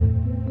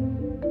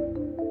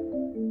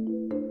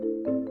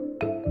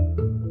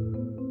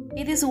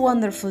It is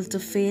wonderful to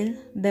feel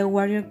the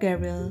warrior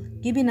Gabriel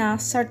giving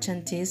us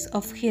certainties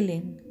of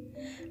healing,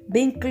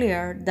 being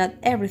clear that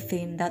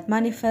everything that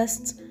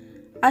manifests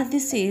as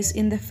disease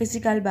in the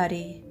physical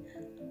body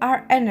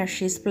are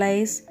energies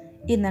placed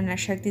in the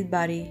energetic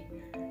body.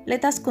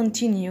 Let us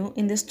continue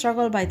in the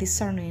struggle by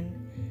discerning,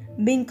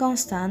 being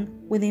constant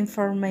with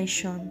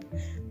information.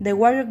 The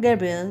warrior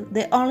Gabriel,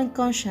 the only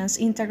conscious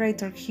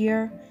integrator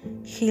here,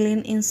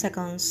 healing in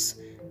seconds.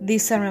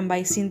 Discernment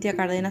by Cintia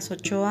Cárdenas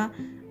Ochoa,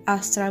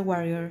 Astral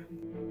Warrior.